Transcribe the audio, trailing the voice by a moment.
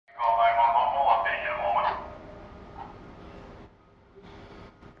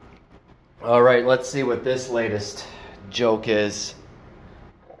All right, let's see what this latest joke is.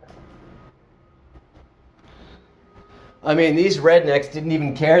 I mean, these rednecks didn't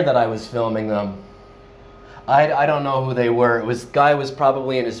even care that I was filming them. I don't know who they were. Guy was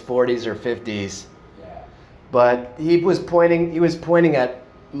probably in his 40s or 50s. Yeah. But he was pointing at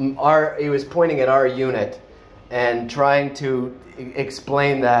our unit and trying to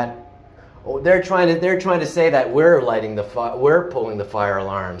explain that they're trying to say that we're we're pulling the fire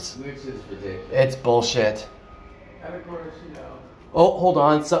alarms. Which is ridiculous. It's bullshit. And of course, Oh, hold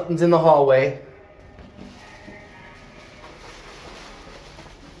on, something's in the hallway.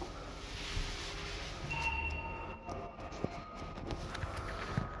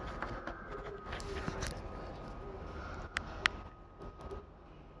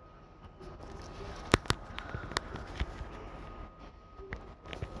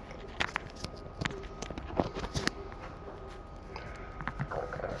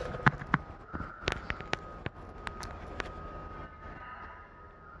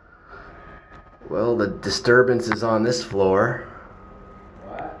 Well, the disturbance is on this floor.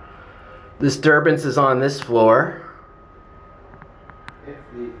 What? Disturbance is on this floor. It's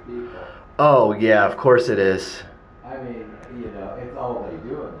these people. Oh, yeah, of course it is. I mean, it's all they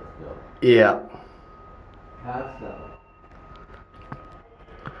do in this building. Yeah. Constantly.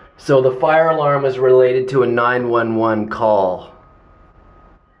 So the fire alarm was related to a 911 call.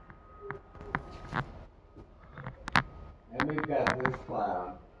 And we've got this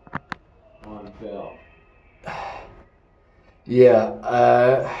clown on film.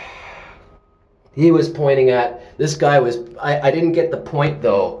 Yeah, he was pointing at, this guy was, I didn't get the point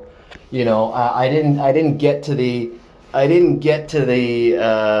though. I didn't get to the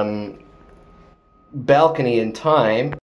balcony in time.